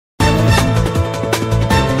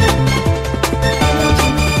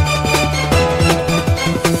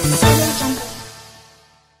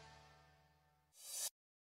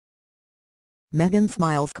Meghan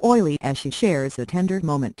smiles coyly as she shares a tender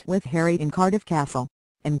moment with Harry in Cardiff Castle,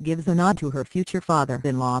 and gives a nod to her future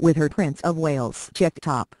father-in-law with her Prince of Wales check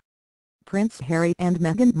top. Prince Harry and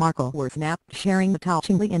Meghan Markle were snapped sharing a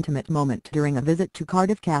touchingly intimate moment during a visit to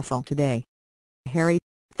Cardiff Castle today. Harry,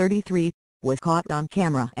 33, was caught on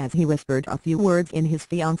camera as he whispered a few words in his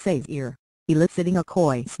fiancée's ear, eliciting a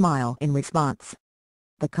coy smile in response.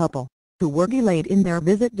 The couple, who were delayed in their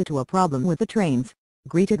visit due to a problem with the trains,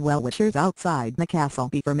 greeted well-wishers outside the castle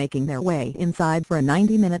before making their way inside for a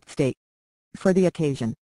 90-minute stay. For the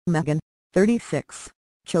occasion, Meghan, 36,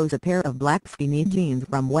 chose a pair of black skinny jeans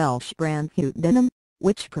from Welsh brand Cute Denim,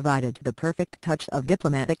 which provided the perfect touch of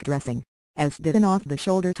diplomatic dressing, as did an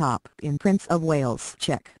off-the-shoulder top in Prince of Wales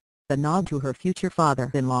check, a nod to her future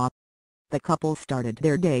father-in-law. The couple started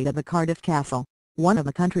their day at the Cardiff Castle, one of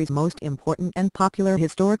the country's most important and popular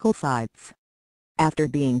historical sites. After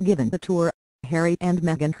being given the tour, Harry and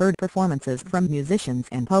Meghan heard performances from musicians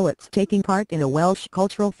and poets taking part in a Welsh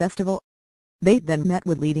cultural festival. They then met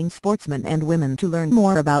with leading sportsmen and women to learn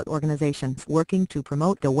more about organisations working to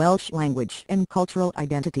promote the Welsh language and cultural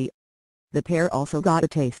identity. The pair also got a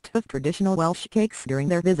taste of traditional Welsh cakes during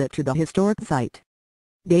their visit to the historic site.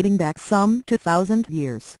 Dating back some 2,000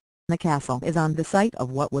 years, the castle is on the site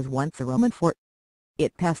of what was once a Roman fort.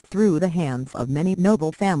 It passed through the hands of many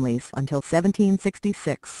noble families until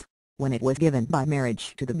 1766. When it was given by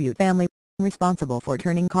marriage to the Bute family, responsible for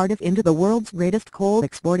turning Cardiff into the world's greatest coal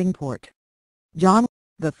exporting port. John,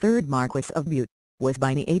 the third Marquess of Bute, was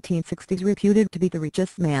by the 1860s reputed to be the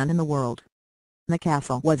richest man in the world. The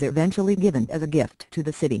castle was eventually given as a gift to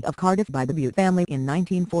the city of Cardiff by the Bute family in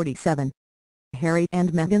 1947. Harry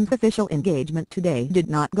and Meghan's official engagement today did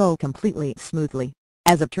not go completely smoothly,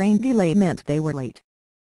 as a train delay meant they were late.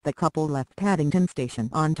 The couple left Paddington Station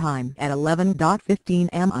on time at 11:15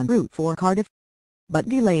 am en route for Cardiff. But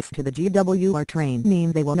delays to the GWR train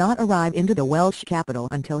mean they will not arrive into the Welsh capital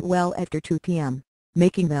until well after 2 p.m.,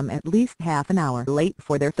 making them at least half an hour late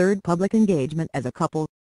for their third public engagement as a couple.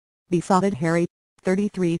 Besotted Harry,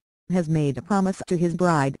 33, has made a promise to his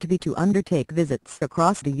bride-to-be to undertake visits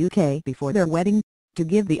across the UK before their wedding, to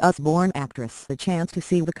give the Usborne actress a chance to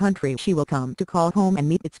see the country she will come to call home and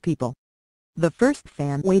meet its people. The first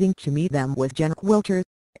fan waiting to meet them was Jenna Wilters,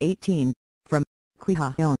 18, from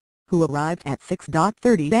Queehills, who arrived at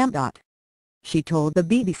 6:30 am. She told the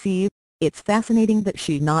BBC, "It's fascinating that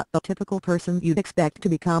she's not the typical person you'd expect to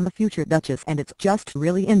become a future Duchess, and it's just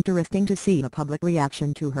really interesting to see the public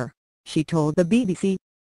reaction to her," she told the BBC.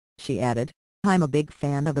 She added, "I'm a big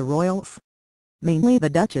fan of the royals. Mainly the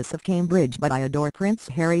Duchess of Cambridge, but I adore Prince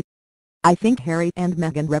Harry. I think Harry and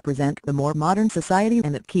Meghan represent the more modern society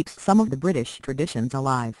and it keeps some of the British traditions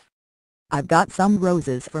alive. I've got some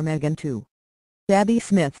roses for Meghan too." Abby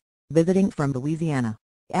Smith, visiting from Louisiana,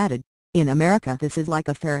 added, "In America this is like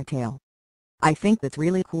a fairy tale. I think it's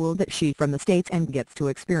really cool that she's from the States and gets to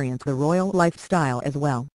experience the royal lifestyle as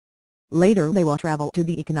well." Later they will travel to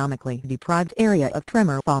the economically deprived area of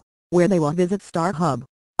Tremor Fall, where they will visit Star Hub,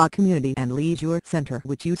 a community and leisure centre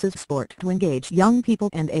which uses sport to engage young people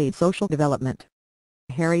and aid social development.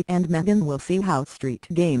 Harry and Meghan will see how Street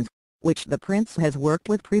Games, which the Prince has worked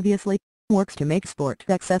with previously, works to make sport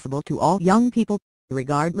accessible to all young people,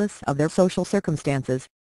 regardless of their social circumstances.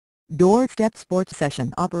 Doorstep sports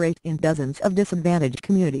sessions operate in dozens of disadvantaged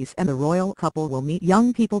communities, and the royal couple will meet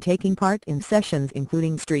young people taking part in sessions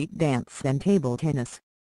including street dance and table tennis.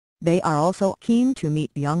 They are also keen to meet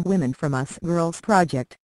young women from Us Girls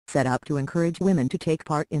Project, set up to encourage women to take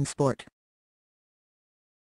part in sport.